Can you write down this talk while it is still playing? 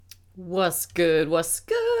What's good? What's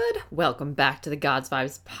good? Welcome back to the God's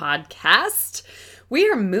Vibes podcast. We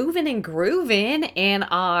are moving and grooving in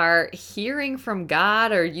our Hearing from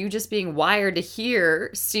God, or You Just Being Wired to Hear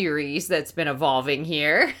series that's been evolving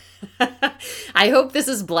here. I hope this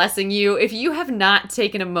is blessing you. If you have not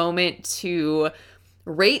taken a moment to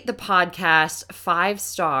rate the podcast 5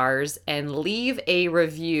 stars and leave a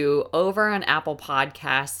review over on Apple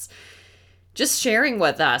Podcasts, just sharing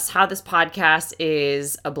with us how this podcast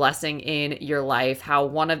is a blessing in your life, how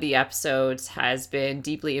one of the episodes has been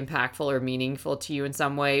deeply impactful or meaningful to you in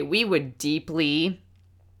some way. We would deeply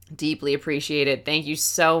appreciate it. Thank you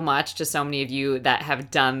so much to so many of you that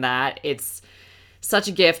have done that. It's such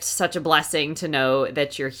a gift, such a blessing to know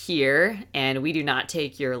that you're here, and we do not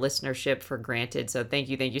take your listenership for granted. So thank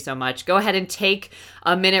you so much. Go ahead and take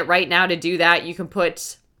a minute right now to do that. You can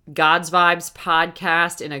put God's Vibes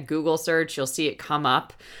podcast in a Google search. You'll see it come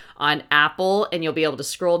up on Apple, and you'll be able to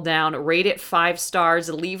scroll down, rate it 5 stars,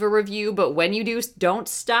 leave a review. But when you do, don't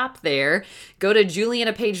stop there. Go to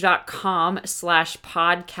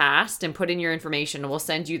julianapage.com/podcast and put in your information. We'll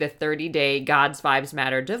send you the 30-day God's Vibes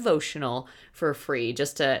Matter devotional for free,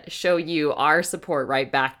 just to show you our support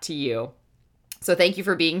right back to you. So thank you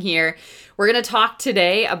for being here. We're going to talk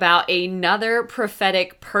today about another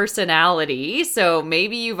prophetic personality. So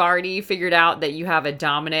maybe you've already figured out that you have a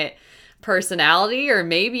dominant personality, or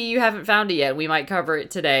maybe you haven't found it yet. We might cover it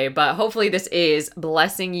today, but hopefully this is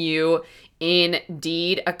blessing you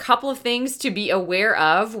indeed. A couple of things to be aware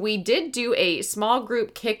of. We did do a small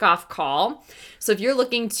group kickoff call. So if you're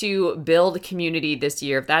looking to build community this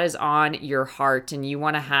year, if that is on your heart and you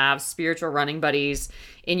want to have spiritual running buddies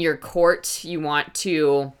in your court, you want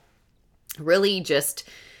to really just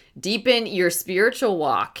deepen your spiritual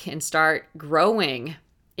walk and start growing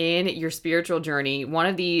in your spiritual journey, one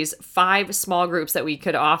of these 5 small groups that we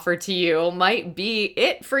could offer to you might be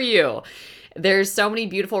it for you. There's so many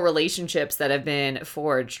beautiful relationships that have been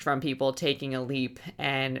forged from people taking a leap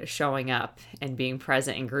and showing up and being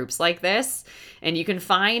present in groups like this. And you can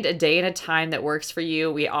find a day and a time that works for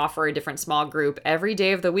you. We offer a different small group every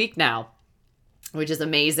day of the week now, which is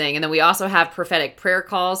amazing. And then we also have prophetic prayer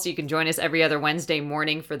calls, so you can join us every other Wednesday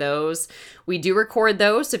morning for those. We do record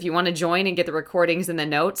those, so if you want to join and get the recordings and the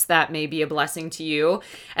notes, that may be a blessing to you.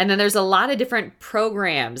 And then there's a lot of different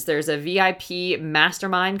programs. There's a VIP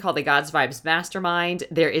mastermind called the God's Vibes Mastermind.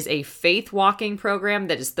 There is a faith walking program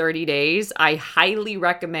that is 30 days. I highly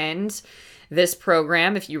recommend this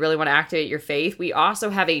program if you really want to activate your faith. We also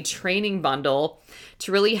have a training bundle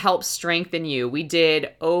to really help strengthen you. We did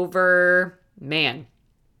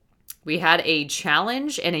we had a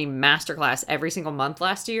challenge and a masterclass every single month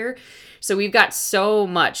last year. So we've got so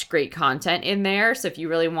much great content in there. So if you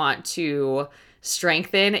really want to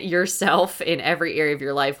strengthen yourself in every area of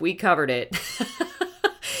your life, we covered it.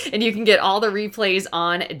 And you can get all the replays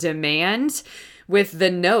on demand with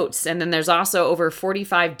the notes. And then there's also over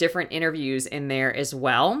 45 different interviews in there as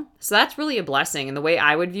well. So that's really a blessing. And the way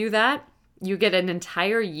I would view that, you get an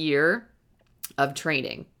entire year of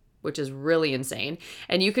training, which is really insane.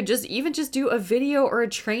 And you could just do a video or a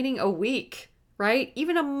training a week, right?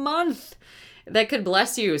 Even a month. That could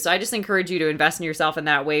bless you. So I just encourage you to invest in yourself in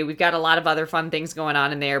that way. We've got a lot of other fun things going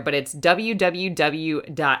on in there, but it's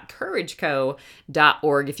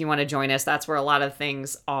www.courageco.org if you want to join us. That's where a lot of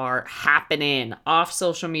things are happening off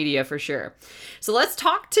social media for sure. So let's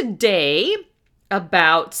talk today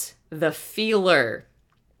about the feeler.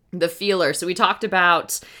 The feeler. So we talked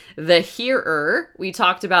about the hearer. We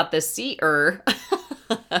talked about the seer.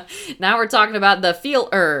 Now we're talking about the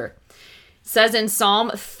feeler. It says in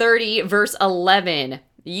Psalm 30, verse 11,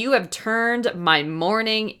 "You have turned my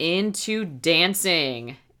mourning into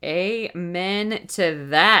dancing." Amen to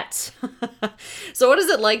that. So what is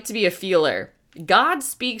it like to be a feeler? God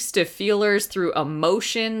speaks to feelers through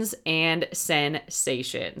emotions and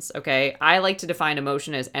sensations, okay? I like to define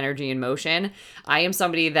emotion as energy in motion. I am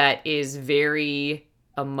somebody that is very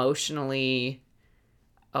emotionally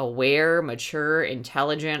aware, mature,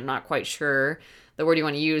 intelligent, not quite sure the word you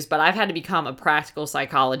want to use, but I've had to become a practical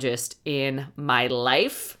psychologist in my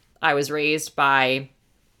life. I was raised by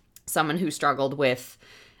someone who struggled with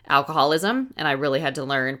alcoholism, and I really had to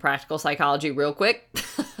learn practical psychology real quick.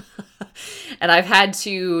 And I've had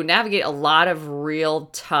to navigate a lot of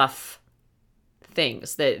real tough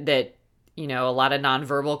things that a lot of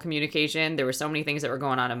nonverbal communication. There were so many things that were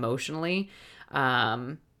going on emotionally.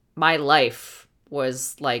 My life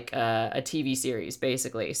was like a TV series,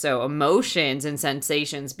 basically. So emotions and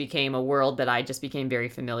sensations became a world that I just became very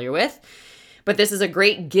familiar with. But this is a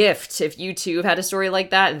great gift. If you too have had a story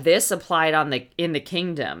like that, this applied in the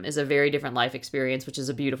kingdom is a very different life experience, which is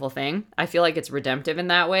a beautiful thing. I feel like it's redemptive in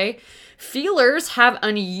that way. Feelers have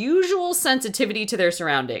unusual sensitivity to their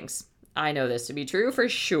surroundings. I know this to be true for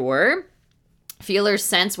sure. Feelers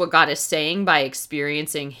sense what God is saying by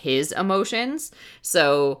experiencing his emotions.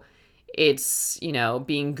 So it's,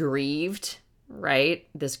 being grieved, right?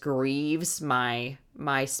 This grieves my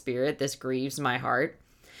spirit. This grieves my heart.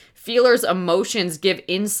 Feelers' emotions give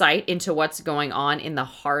insight into what's going on in the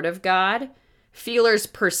heart of God. Feelers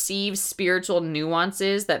perceive spiritual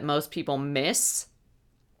nuances that most people miss.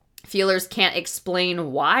 Feelers can't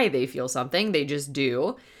explain why they feel something, they just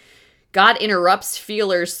do. God interrupts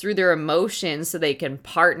feelers through their emotions so they can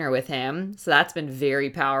partner with him. So that's been very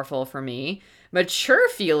powerful for me. Mature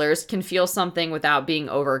feelers can feel something without being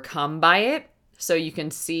overcome by it. So you can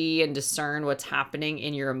see and discern what's happening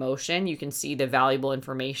in your emotion. You can see the valuable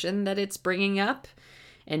information that it's bringing up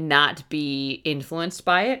and not be influenced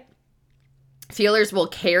by it. Feelers will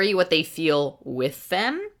carry what they feel with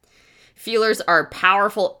them. Feelers are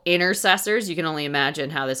powerful intercessors. You can only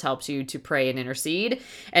imagine how this helps you to pray and intercede.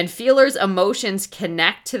 And feelers' emotions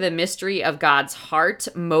connect to the mystery of God's heart,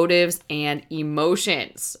 motives, and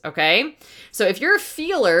emotions. Okay? So if you're a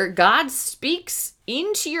feeler, God speaks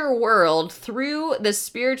into your world through the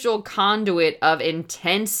spiritual conduit of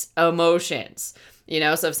intense emotions.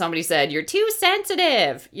 So if somebody said, you're too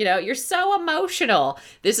sensitive, you're so emotional,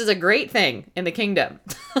 this is a great thing in the kingdom.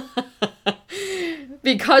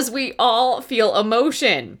 Because we all feel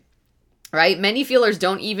emotion, right? Many feelers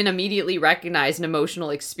don't even immediately recognize an emotional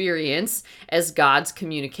experience as God's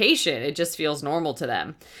communication. It just feels normal to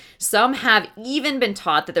them. Some have even been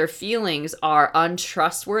taught that their feelings are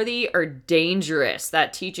untrustworthy or dangerous.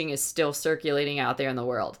 That teaching is still circulating out there in the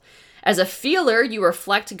world. As a feeler, you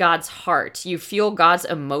reflect God's heart. You feel God's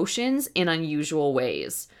emotions in unusual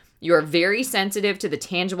ways. You are very sensitive to the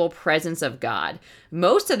tangible presence of God.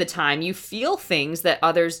 Most of the time, you feel things that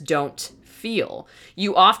others don't feel.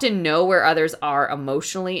 You often know where others are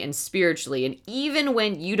emotionally and spiritually, and even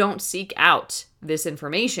when you don't seek out this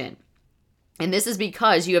information. And this is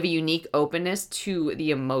because you have a unique openness to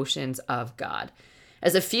the emotions of God.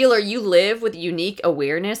 As a feeler, you live with unique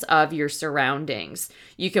awareness of your surroundings.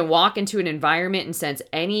 You can walk into an environment and sense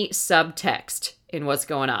any subtext in what's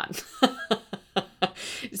going on.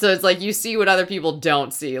 So it's like you see what other people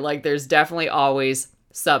don't see. Like there's definitely always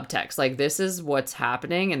subtext. Like this is what's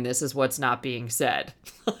happening and this is what's not being said.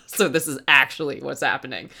 So this is actually what's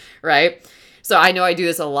happening, right? So I know I do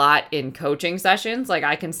this a lot in coaching sessions. Like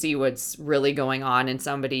I can see what's really going on in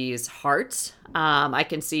somebody's heart. I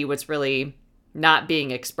can see what's really not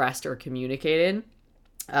being expressed or communicated.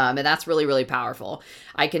 And that's really, really powerful.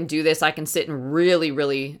 I can do this. I can sit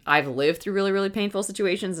in I've lived through really, really painful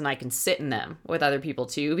situations and I can sit in them with other people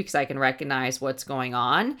too, because I can recognize what's going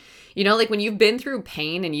on. Like when you've been through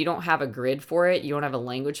pain and you don't have a grid for it, you don't have a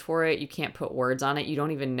language for it, you can't put words on it, you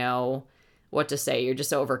don't even know what to say, you're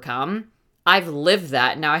just overcome. I've lived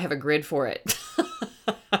that. Now I have a grid for it.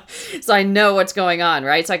 So I know what's going on,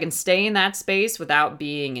 right? So I can stay in that space without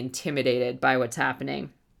being intimidated by what's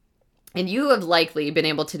happening. And you have likely been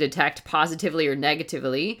able to detect positively or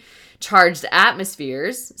negatively charged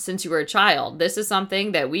atmospheres since you were a child. This is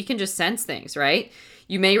something that we can just sense things, right?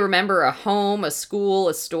 You may remember a home, a school,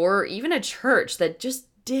 a store, or even a church that just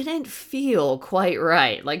didn't feel quite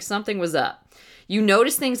right, like something was up. You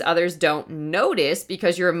notice things others don't notice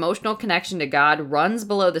because your emotional connection to God runs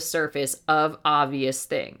below the surface of obvious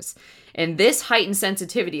things. And this heightened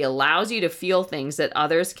sensitivity allows you to feel things that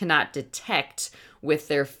others cannot detect with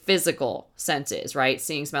their physical senses, right?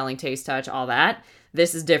 Seeing, smelling, taste, touch, all that.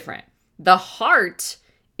 This is different. The heart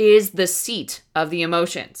is the seat of the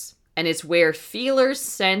emotions, and it's where feelers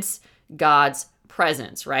sense God's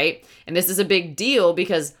presence, right? And this is a big deal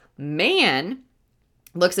because man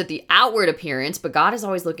looks at the outward appearance, but God is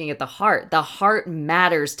always looking at the heart. The heart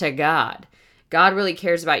matters to God. God really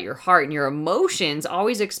cares about your heart, and your emotions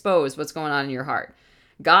always expose what's going on in your heart.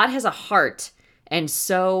 God has a heart, and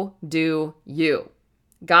so do you.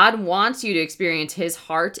 God wants you to experience his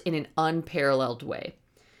heart in an unparalleled way.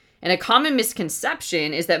 And a common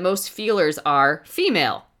misconception is that most feelers are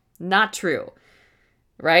female. Not true,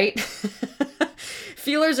 right?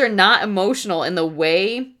 Feelers are not emotional in the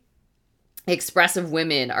way expressive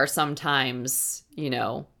women are sometimes,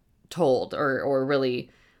 told or really,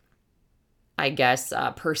 I guess,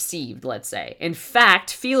 perceived, let's say. In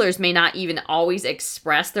fact, feelers may not even always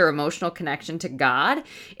express their emotional connection to God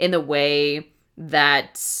in the way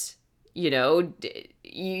that,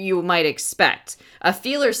 you might expect. A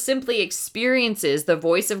feeler simply experiences the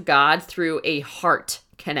voice of God through a heart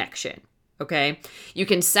connection, Okay? You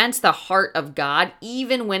can sense the heart of God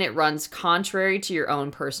even when it runs contrary to your own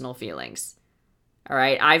personal feelings. All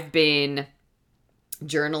right? I've been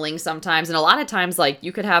journaling sometimes, and a lot of times, like,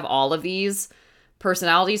 you could have all of these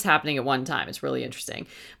personalities happening at one time. It's really interesting.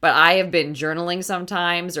 But I have been journaling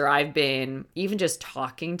sometimes, or I've been even just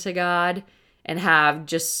talking to God and have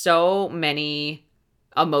just so many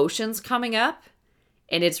emotions coming up.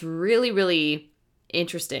 And it's really, really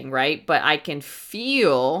interesting, right? But I can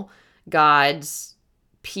feel God's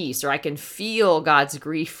peace, or I can feel God's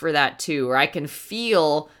grief for that too, or I can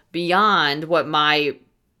feel beyond what my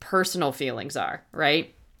personal feelings are,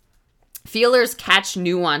 right? Feelers catch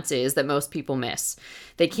nuances that most people miss.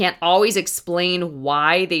 They can't always explain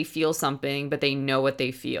why they feel something, but they know what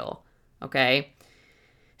they feel, okay?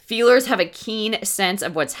 Feelers have a keen sense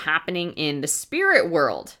of what's happening in the spirit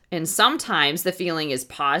world, and sometimes the feeling is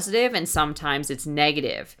positive and sometimes it's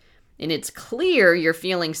negative. And it's clear you're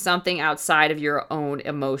feeling something outside of your own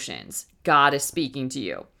emotions. God is speaking to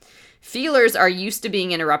you. Feelers are used to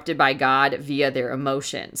being interrupted by God via their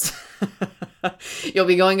emotions. You'll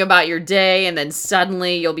be going about your day, and then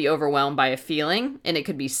suddenly you'll be overwhelmed by a feeling, and it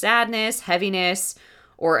could be sadness, heaviness,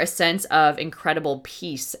 or a sense of incredible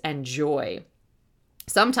peace and joy.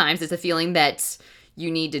 Sometimes it's a feeling that you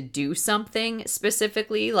need to do something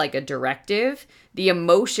specifically, like a directive. The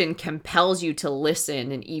emotion compels you to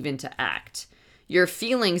listen and even to act. Your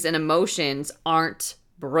feelings and emotions aren't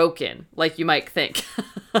broken, like you might think.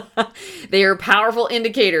 They are powerful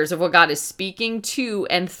indicators of what God is speaking to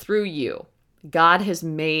and through you. God has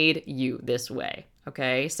made you this way,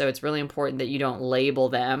 okay? So it's really important that you don't label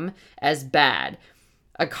them as bad.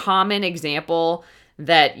 A common example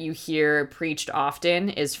that you hear preached often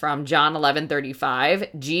is from John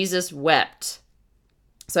 11:35. Jesus wept.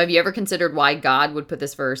 So have you ever considered why God would put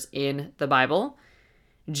this verse in the Bible?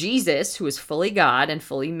 Jesus, who is fully God and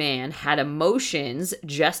fully man, had emotions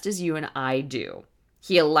just as you and I do.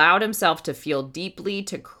 He allowed himself to feel deeply,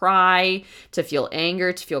 to cry, to feel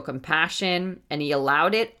anger, to feel compassion, and he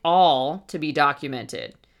allowed it all to be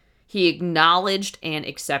documented. He acknowledged and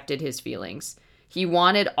accepted his feelings. He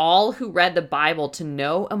wanted all who read the Bible to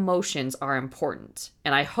know emotions are important.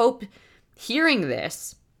 And I hope hearing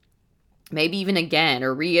this, maybe even again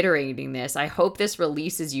or reiterating this, I hope this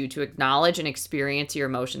releases you to acknowledge and experience your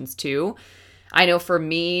emotions too. I know for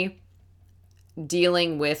me,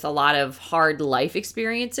 dealing with a lot of hard life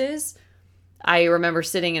experiences, I remember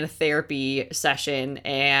sitting in a therapy session,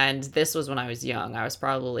 and this was when I was young. I was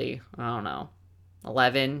probably,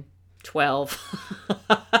 11, 12.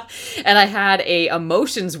 And I had a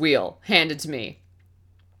emotions wheel handed to me.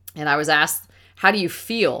 And I was asked, how do you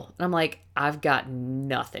feel? And I'm like, I've got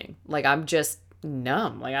nothing. Like, I'm just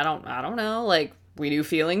numb. Like, I don't know. Like, we do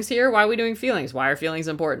feelings here. Why are we doing feelings? Why are feelings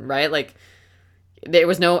important, right? Like, there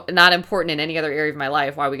was not important in any other area of my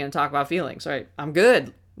life. Why are we going to talk about feelings, right? I'm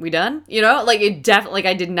good. We done? Like, it definitely, like,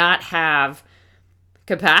 I did not have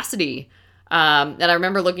capacity. And I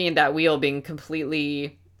remember looking at that wheel being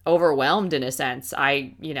completely overwhelmed in a sense.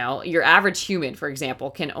 Your average human, for example,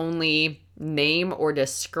 can only name or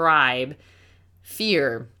describe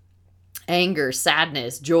fear, anger,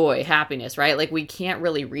 sadness, joy, happiness, right? Like, we can't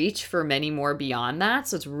really reach for many more beyond that.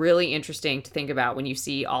 So it's really interesting to think about when you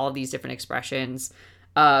see all of these different expressions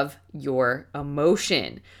of your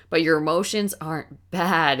emotion. But your emotions aren't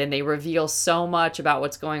bad, and they reveal so much about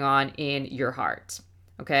what's going on in your heart.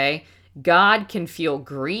 Okay? God can feel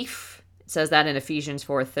grief. It says that in Ephesians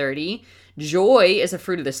 4:30. Joy is a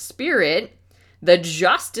fruit of the Spirit. The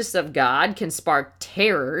justice of God can spark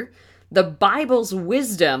terror. The Bible's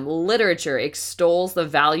wisdom literature extols the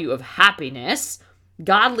value of happiness.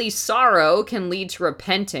 Godly sorrow can lead to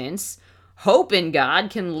repentance. Hope in God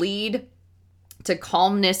can lead to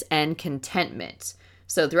calmness and contentment.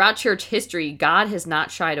 So throughout church history, God has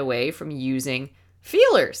not shied away from using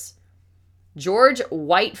feelers. George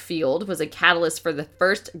Whitefield was a catalyst for the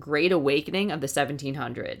first Great Awakening of the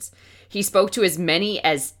 1700s. He spoke to as many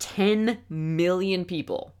as 10 million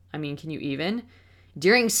people. I mean, can you even?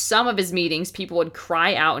 During some of his meetings, people would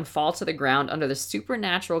cry out and fall to the ground under the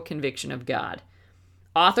supernatural conviction of God.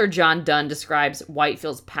 Author John Donne describes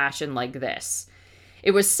Whitefield's passion like this.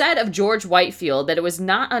 It was said of George Whitefield that it was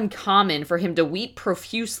not uncommon for him to weep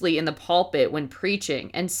profusely in the pulpit when preaching,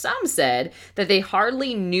 and some said that they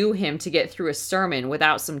hardly knew him to get through a sermon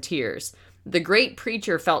without some tears. The great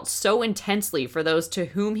preacher felt so intensely for those to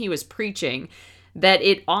whom he was preaching that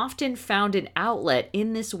it often found an outlet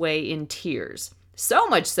in this way in tears. So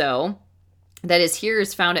much so that his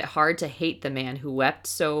hearers found it hard to hate the man who wept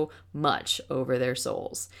so much over their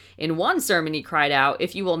souls. In one sermon, he cried out,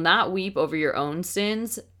 "If you will not weep over your own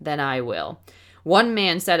sins, then I will." One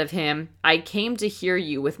man said of him, I came to hear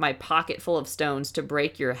you with my pocket full of stones to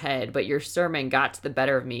break your head, but your sermon got to the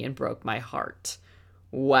better of me and broke my heart.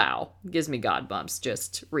 Wow. Gives me God bumps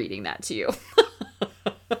just reading that to you.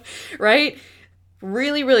 Right?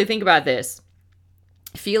 Really, really think about this.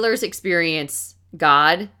 Feelers experience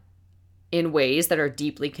God in ways that are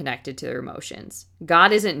deeply connected to their emotions.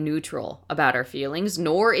 God isn't neutral about our feelings,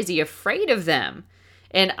 nor is he afraid of them.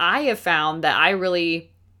 And I have found that I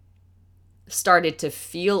really started to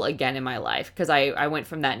feel again in my life because I went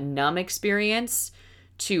from that numb experience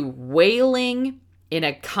to wailing in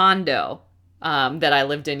a condo that I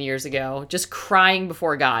lived in years ago, just crying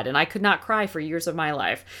before God. And I could not cry for years of my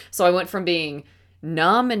life. So I went from being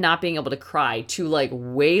numb and not being able to cry to like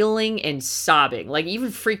wailing and sobbing, like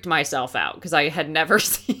even freaked myself out because I had never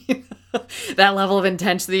seen that level of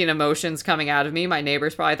intensity and emotions coming out of me. My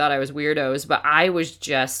neighbors probably thought I was weirdos, but I was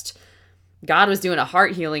just, God was doing a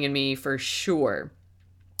heart healing in me for sure.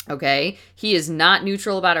 Okay. He is not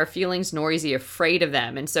neutral about our feelings, nor is he afraid of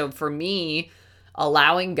them. And so for me,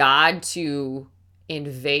 allowing God to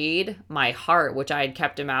invade my heart, which I had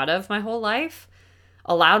kept him out of my whole life,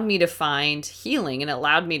 allowed me to find healing and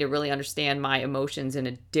allowed me to really understand my emotions in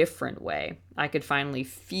a different way. I could finally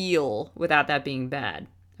feel without that being bad.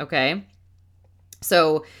 Okay.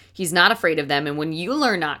 So he's not afraid of them. And when you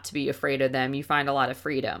learn not to be afraid of them, you find a lot of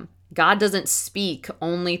freedom. God doesn't speak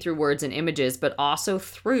only through words and images, but also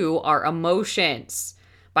through our emotions.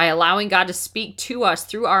 By allowing God to speak to us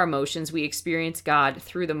through our emotions, we experience God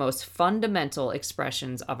through the most fundamental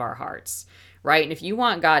expressions of our hearts, right? And if you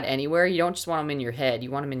want God anywhere, you don't just want him in your head, you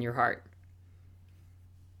want him in your heart.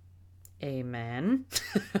 Amen.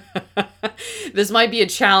 This might be a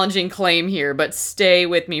challenging claim here, but stay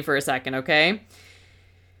with me for a second, okay?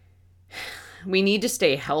 We need to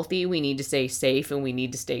stay healthy, we need to stay safe, and we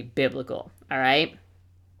need to stay biblical, all right?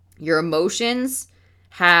 Your emotions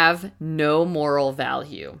have no moral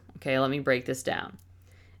value. Okay, let me break this down.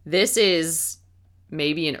 This is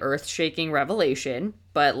maybe an earth-shaking revelation,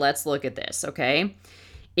 but let's look at this, okay?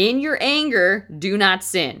 In your anger, do not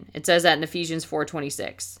sin. It says that in Ephesians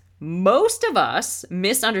 4:26. Most of us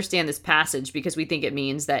misunderstand this passage because we think it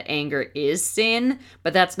means that anger is sin,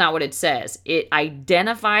 but that's not what it says. It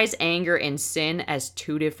identifies anger and sin as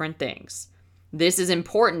two different things. This is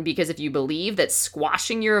important because if you believe that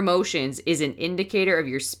squashing your emotions is an indicator of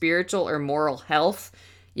your spiritual or moral health,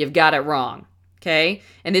 you've got it wrong, okay?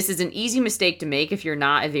 And this is an easy mistake to make if you're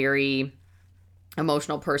not a very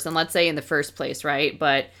emotional person, let's say in the first place, right?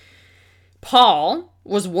 But Paul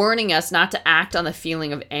was warning us not to act on the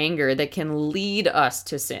feeling of anger that can lead us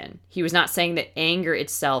to sin. He was not saying that anger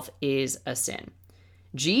itself is a sin.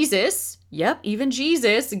 Jesus, even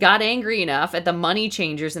Jesus got angry enough at the money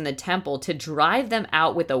changers in the temple to drive them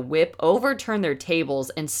out with a whip, overturn their tables,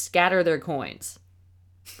 and scatter their coins.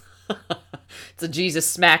 It's a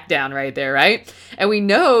Jesus smackdown right there, right? And we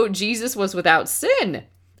know Jesus was without sin.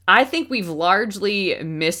 I think we've largely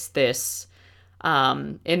missed this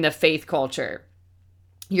in the faith culture.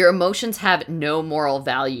 Your emotions have no moral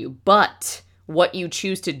value, but what you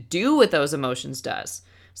choose to do with those emotions does.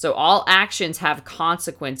 So all actions have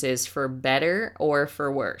consequences for better or for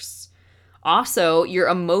worse. Also, your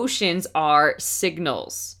emotions are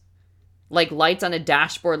signals. Like lights on a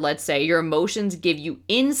dashboard, let's say, your emotions give you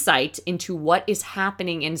insight into what is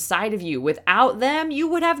happening inside of you. Without them, you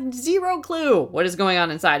would have zero clue what is going on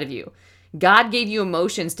inside of you. God gave you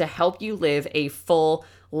emotions to help you live a full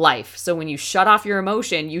life. So when you shut off your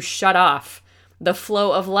emotion, you shut off the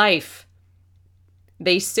flow of life.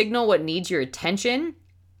 They signal what needs your attention,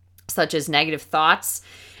 such as negative thoughts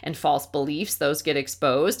and false beliefs. Those get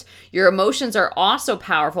exposed. Your emotions are also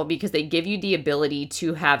powerful because they give you the ability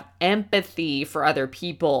to have empathy for other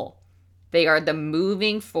people. They are the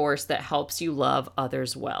moving force that helps you love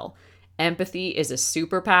others well. Empathy is a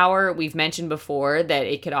superpower. We've mentioned before that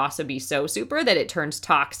it could also be so super that it turns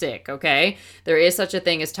toxic, okay? There is such a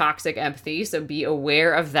thing as toxic empathy, so be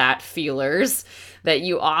aware of that, feelers, that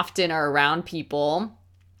you often are around people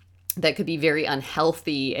that could be very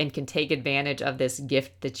unhealthy and can take advantage of this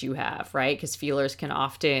gift that you have, right? Because feelers can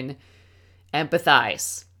often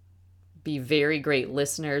empathize, be very great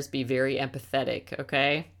listeners, be very empathetic,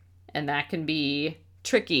 okay? And that can be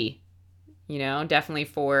tricky, definitely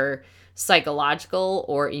for psychological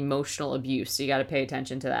or emotional abuse. So you got to pay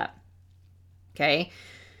attention to that. Okay.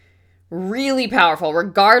 Really powerful.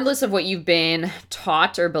 Regardless of what you've been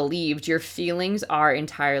taught or believed, your feelings are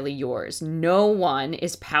entirely yours. No one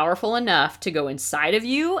is powerful enough to go inside of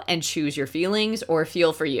you and choose your feelings or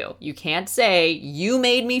feel for you. You can't say, you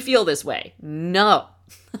made me feel this way. No.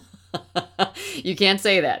 You can't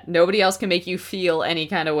say that. Nobody else can make you feel any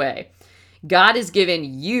kind of way. God has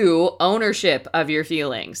given you ownership of your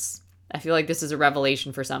feelings. I feel like this is a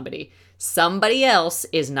revelation for somebody. Somebody else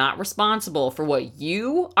is not responsible for what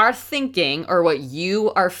you are thinking or what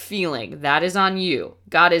you are feeling. That is on you.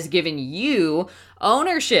 God has given you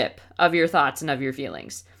ownership of your thoughts and of your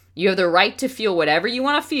feelings. You have the right to feel whatever you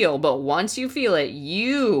want to feel, but once you feel it,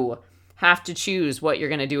 you have to choose what you're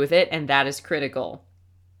going to do with it, and that is critical.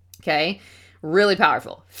 Okay? Really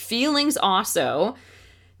powerful. Feelings also,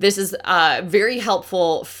 this is very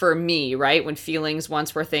helpful for me, right? When feelings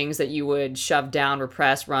once were things that you would shove down,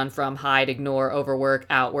 repress, run from, hide, ignore, overwork,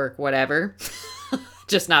 outwork, whatever.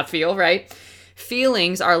 Just not feel, right?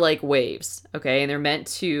 Feelings are like waves, okay? And they're meant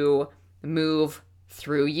to move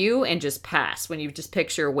through you and just pass. When you just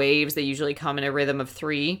picture waves, they usually come in a rhythm of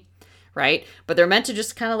 3, right? But they're meant to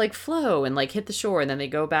just kind of like flow and like hit the shore, and then they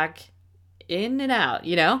go back in and out,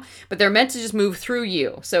 you know? But they're meant to just move through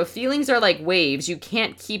you. So feelings are like waves. You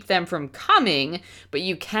can't keep them from coming, but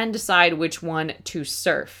you can decide which one to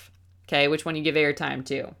surf, okay? Which one you give airtime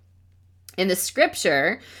to. In the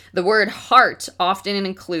scripture, the word heart often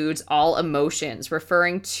includes all emotions,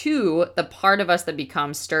 referring to the part of us that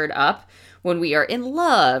becomes stirred up when we are in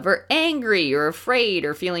love or angry or afraid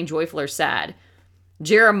or feeling joyful or sad.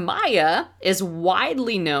 Jeremiah is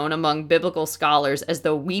widely known among biblical scholars as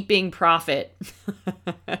the weeping prophet,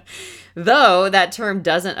 though that term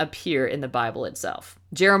doesn't appear in the Bible itself.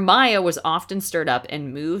 Jeremiah was often stirred up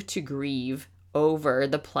and moved to grieve over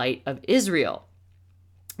the plight of Israel.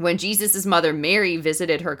 When Jesus' mother Mary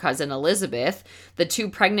visited her cousin Elizabeth, the 2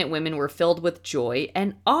 pregnant women were filled with joy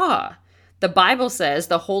and awe. The Bible says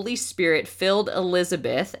the Holy Spirit filled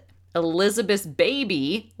Elizabeth. Elizabeth's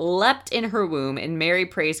baby leapt in her womb, and Mary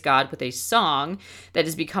praised God with a song that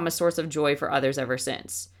has become a source of joy for others ever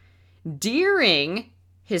since. During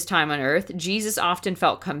his time on earth, Jesus often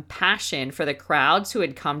felt compassion for the crowds who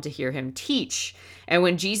had come to hear him teach. And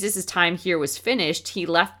when Jesus' time here was finished, he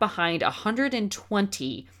left behind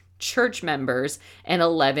 120 church members and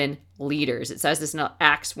 11 leaders. It says this in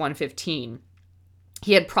Acts 1:15.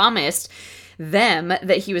 He had promised them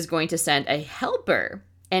that he was going to send a helper.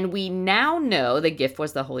 And we now know the gift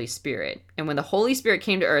was the Holy Spirit. And when the Holy Spirit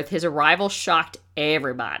came to earth, his arrival shocked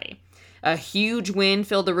everybody. A huge wind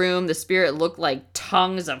filled the room. The Spirit looked like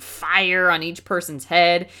tongues of fire on each person's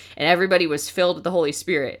head, and everybody was filled with the Holy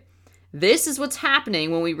Spirit. This is what's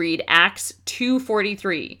happening when we read Acts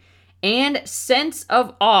 2:43. And sense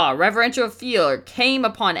of awe, reverential fear came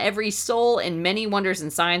upon every soul, and many wonders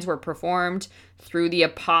and signs were performed through the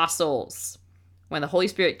apostles. When the Holy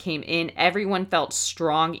Spirit came in, everyone felt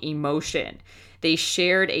strong emotion. They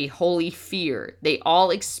shared a holy fear. They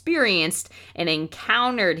all experienced and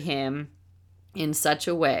encountered him in such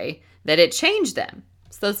a way that it changed them.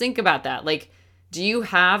 So think about that. Like, do you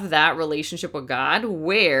have that relationship with God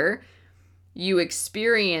where you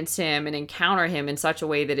experience him and encounter him in such a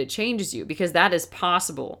way that it changes you? Because that is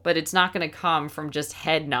possible, but it's not going to come from just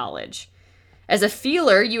head knowledge. As a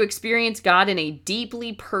feeler, you experience God in a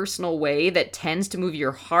deeply personal way that tends to move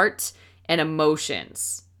your heart and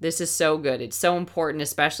emotions. This is so good. It's so important,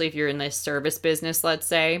 especially if you're in this service business, let's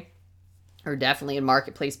say, or definitely in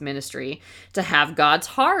marketplace ministry, to have God's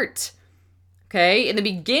heart. Okay? In the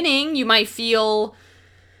beginning, you might feel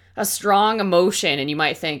a strong emotion and you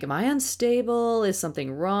might think, am I unstable? Is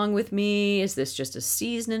something wrong with me? Is this just a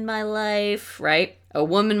season in my life? Right? A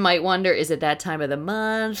woman might wonder, is it that time of the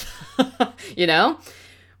month? You know?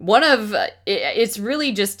 It's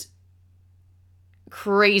really just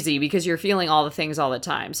crazy because you're feeling all the things all the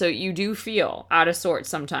time. So you do feel out of sorts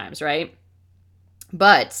sometimes, right?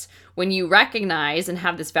 But when you recognize and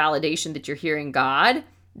have this validation that you're hearing God,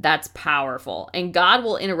 that's powerful. And God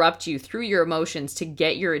will interrupt you through your emotions to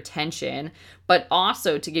get your attention, but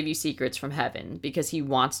also to give you secrets from heaven because he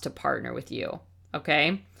wants to partner with you.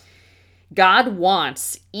 Okay? God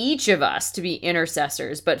wants each of us to be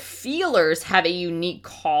intercessors, but feelers have a unique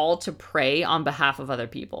call to pray on behalf of other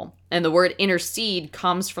people. And the word intercede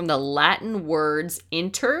comes from the Latin words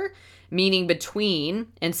inter, meaning between,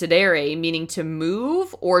 and cedere, meaning to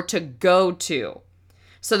move or to go to.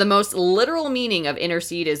 So the most literal meaning of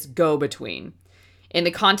intercede is go between. In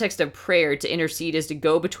the context of prayer, to intercede is to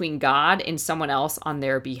go between God and someone else on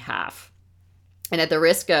their behalf. And at the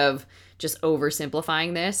risk of just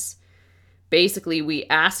oversimplifying this, basically we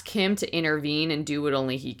ask him to intervene and do what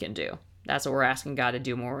only he can do. That's what we're asking God to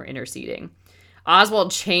do when we're interceding.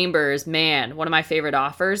 Oswald Chambers, man, one of my favorite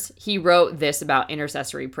authors, he wrote this about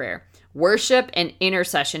intercessory prayer. Worship and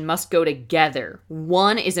intercession must go together.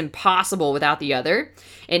 One is impossible without the other.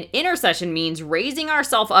 And intercession means raising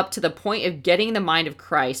ourselves up to the point of getting the mind of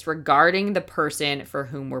Christ regarding the person for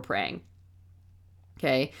whom we're praying.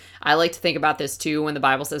 Okay. I like to think about this too when the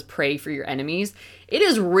Bible says pray for your enemies. It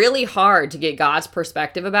is really hard to get God's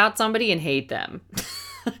perspective about somebody and hate them,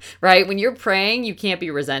 right? When you're praying, you can't be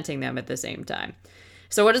resenting them at the same time.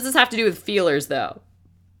 So what does this have to do with feelers though?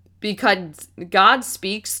 Because God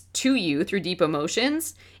speaks to you through deep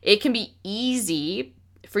emotions, it can be easy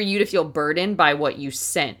for you to feel burdened by what you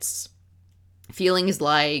sense. Feelings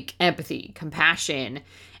like empathy, compassion,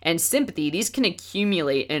 and sympathy, these can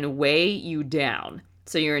accumulate and weigh you down.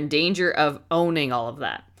 So you're in danger of owning all of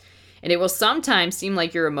that. And it will sometimes seem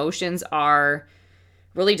like your emotions are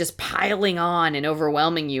really just piling on and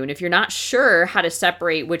overwhelming you. And if you're not sure how to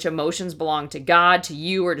separate which emotions belong to God, to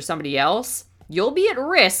you, or to somebody else, you'll be at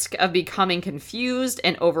risk of becoming confused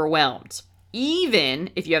and overwhelmed, even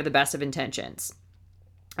if you have the best of intentions.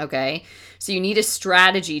 Okay? So you need a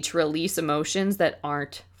strategy to release emotions that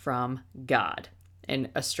aren't from God. And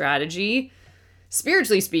a strategy,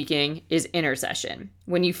 spiritually speaking, is intercession.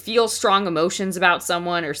 When you feel strong emotions about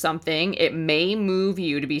someone or something, it may move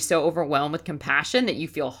you to be so overwhelmed with compassion that you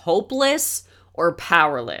feel hopeless or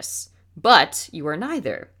powerless. But you are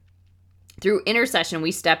neither. Through intercession,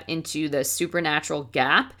 we step into the supernatural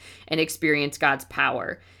gap and experience God's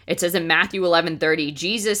power. It says in Matthew 11:30,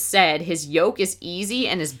 Jesus said his yoke is easy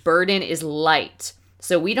and his burden is light.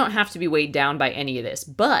 So we don't have to be weighed down by any of this.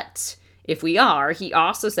 But if we are, he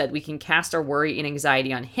also said we can cast our worry and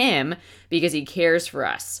anxiety on him because he cares for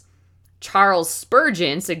us. Charles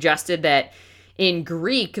Spurgeon suggested that in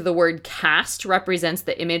Greek, the word cast represents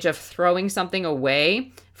the image of throwing something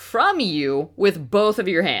away from you with both of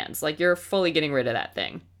your hands. Like you're fully getting rid of that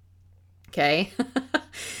thing. Okay?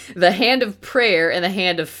 The hand of prayer and the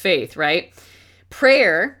hand of faith, right?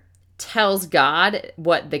 Prayer tells God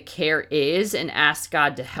what the care is and asks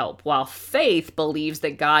God to help, while faith believes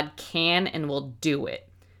that God can and will do it.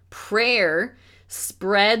 Prayer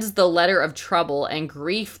spreads the letter of trouble and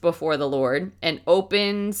grief before the Lord and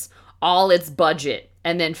opens all its budget.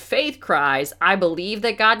 And then faith cries, I believe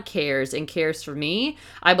that God cares and cares for me.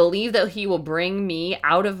 I believe that he will bring me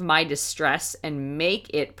out of my distress and make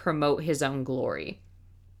it promote his own glory.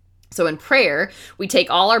 So in prayer, we take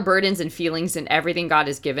all our burdens and feelings and everything God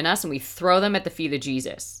has given us and we throw them at the feet of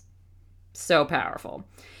Jesus. So powerful.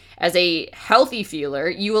 As a healthy feeler,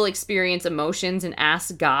 you will experience emotions and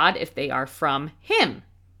ask God if they are from him.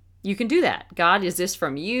 You can do that. God, is this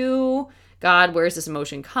from you? God, where's this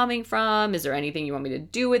emotion coming from? Is there anything you want me to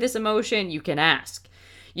do with this emotion? You can ask.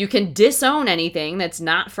 You can disown anything that's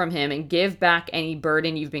not from him and give back any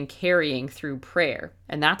burden you've been carrying through prayer.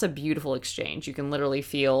 And that's a beautiful exchange. You can literally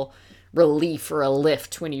feel relief or a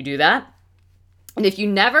lift when you do that. And if you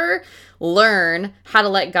never learn how to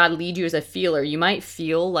let God lead you as a feeler, you might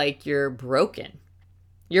feel like you're broken.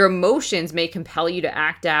 Your emotions may compel you to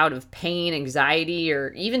act out of pain, anxiety,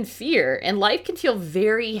 or even fear. And life can feel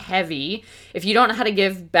very heavy if you don't know how to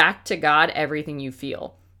give back to God everything you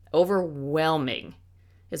feel. Overwhelming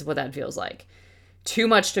is what that feels like. Too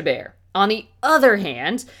much to bear. On the other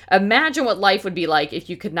hand, imagine what life would be like if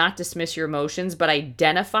you could not dismiss your emotions, but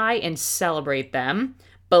identify and celebrate them,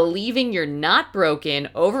 believing you're not broken,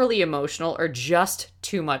 overly emotional, or just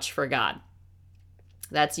too much for God.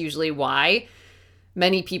 That's usually why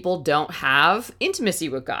many people don't have intimacy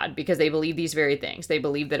with God, because they believe these very things. They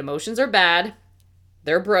believe that emotions are bad,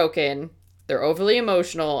 they're broken, they're overly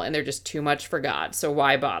emotional, and they're just too much for God. So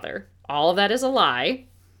why bother? All of that is a lie.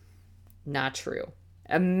 Not true.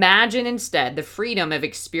 Imagine instead the freedom of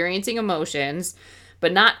experiencing emotions,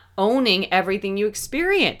 but not owning everything you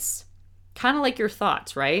experience. Kind of like your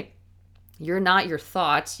thoughts, right? You're not your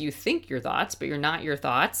thoughts. You think your thoughts, but you're not your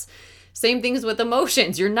thoughts. Same things with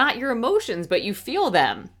emotions. You're not your emotions, but you feel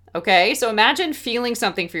them. Okay? So imagine feeling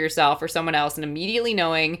something for yourself or someone else and immediately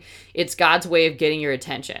knowing it's God's way of getting your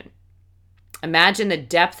attention. Imagine the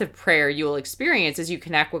depth of prayer you will experience as you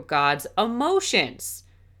connect with God's emotions.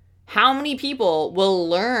 How many people will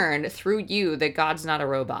learn through you that God's not a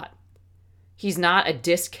robot? He's not a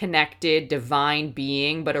disconnected divine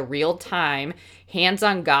being, but a real-time,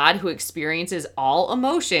 hands-on God who experiences all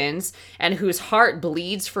emotions and whose heart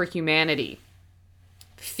bleeds for humanity.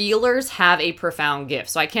 Feelers have a profound gift.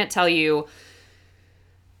 So I can't tell you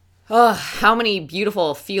how many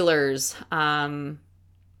beautiful feelers that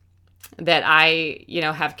I,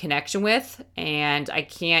 have connection with, and I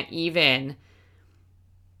can't even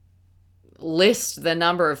list the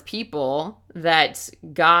number of people that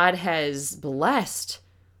God has blessed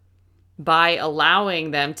by allowing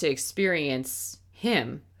them to experience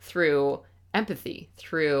him through empathy,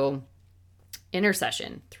 through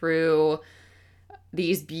intercession, through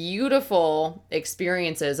these beautiful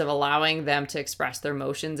experiences of allowing them to express their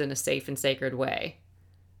emotions in a safe and sacred way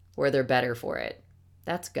where they're better for it.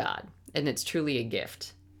 That's God, and it's truly a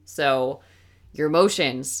gift. So your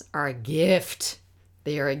emotions are a gift.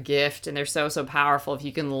 They are a gift, and they're so, so powerful if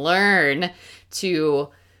you can learn to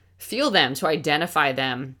feel them, to identify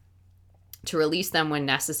them, to release them when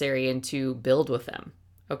necessary, and to build with them.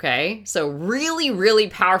 Okay? So really, really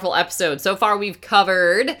powerful episode. So far we've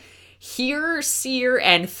covered hearer, seer,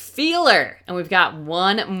 and feeler. And we've got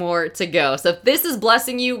one more to go. So if this is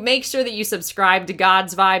blessing you, make sure that you subscribe to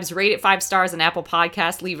God's Vibes, rate it 5 stars on Apple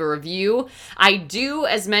Podcasts, leave a review. I do,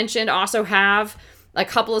 as mentioned, also have a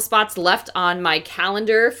couple of spots left on my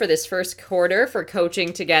calendar for this first quarter for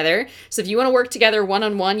coaching together. So if you want to work together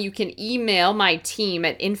one-on-one, you can email my team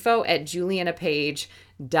at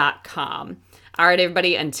info@julianapage.com. All right,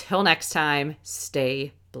 everybody, until next time,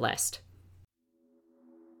 stay blessed.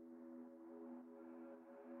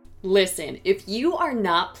 Listen, if you are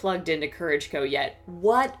not plugged into Courage Co yet,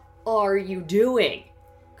 what are you doing?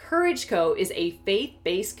 Courage Co is a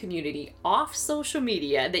faith-based community off social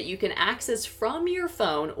media that you can access from your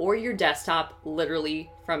phone or your desktop,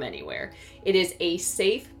 literally from anywhere. It is a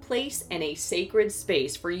safe place and a sacred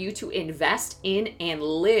space for you to invest in and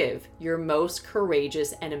live your most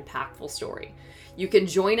courageous and impactful story. You can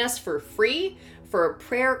join us for free for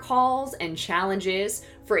prayer calls and challenges,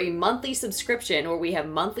 for a monthly subscription where we have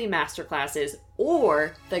monthly masterclasses,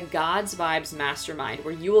 or the God's Vibes Mastermind,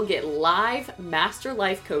 where you will get live master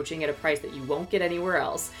life coaching at a price that you won't get anywhere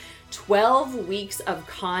else. 12 weeks of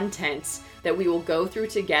content that we will go through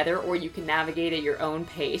together, or you can navigate at your own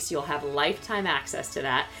pace. You'll have lifetime access to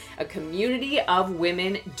that. A community of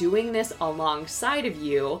women doing this alongside of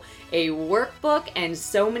you, a workbook, and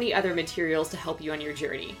so many other materials to help you on your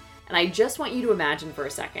journey. And I just want you to imagine for a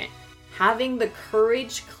second, having the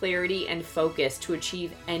courage, clarity, and focus to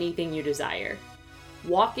achieve anything you desire.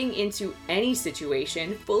 Walking into any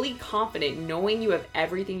situation fully confident, knowing you have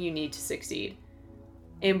everything you need to succeed.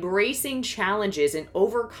 Embracing challenges and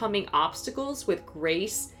overcoming obstacles with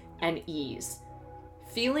grace and ease.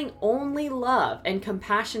 Feeling only love and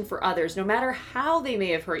compassion for others, no matter how they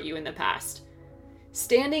may have hurt you in the past.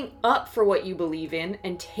 Standing up for what you believe in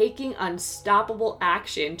and taking unstoppable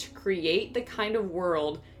action to create the kind of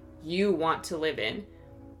world you want to live in.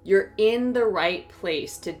 You're in the right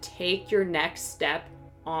place to take your next step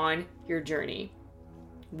on your journey.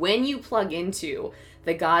 When you plug into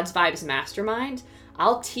the God's Vibes Mastermind,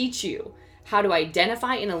 I'll teach you how to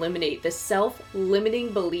identify and eliminate the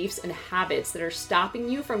self-limiting beliefs and habits that are stopping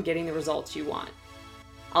you from getting the results you want.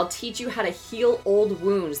 I'll teach you how to heal old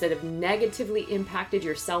wounds that have negatively impacted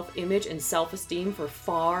your self-image and self-esteem for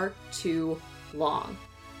far too long.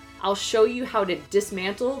 I'll show you how to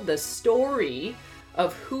dismantle the story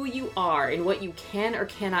of who you are and what you can or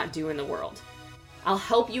cannot do in the world. I'll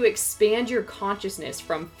help you expand your consciousness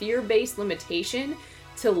from fear-based limitation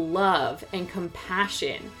to love and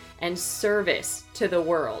compassion and service to the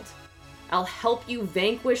world. I'll help you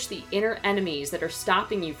vanquish the inner enemies that are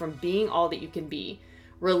stopping you from being all that you can be.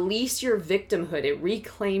 Release your victimhood and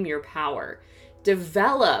reclaim your power.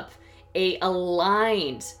 Develop a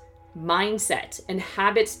aligned mindset and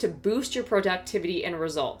habits to boost your productivity and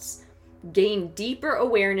results. Gain deeper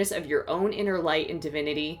awareness of your own inner light and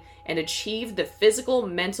divinity, and achieve the physical,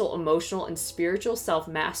 mental, emotional, and spiritual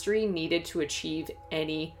self-mastery needed to achieve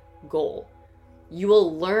any goal. You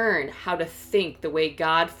will learn how to think the way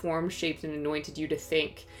God formed, shaped, and anointed you to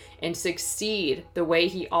think, and succeed the way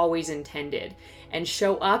He always intended, and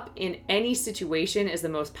show up in any situation as the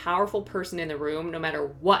most powerful person in the room, no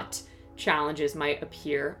matter what challenges might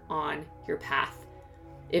appear on your path.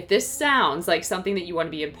 If this sounds like something that you want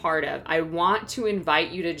to be a part of, I want to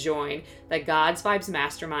invite you to join the God's Vibes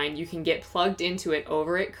Mastermind. You can get plugged into it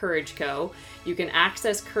over at Courage Co. You can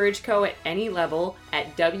access Courage Co at any level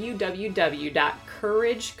at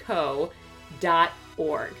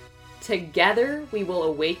www.courageco.org. Together, we will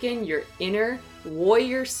awaken your inner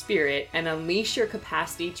warrior spirit and unleash your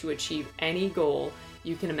capacity to achieve any goal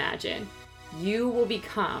you can imagine. You will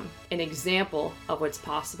become an example of what's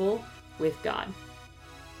possible with God.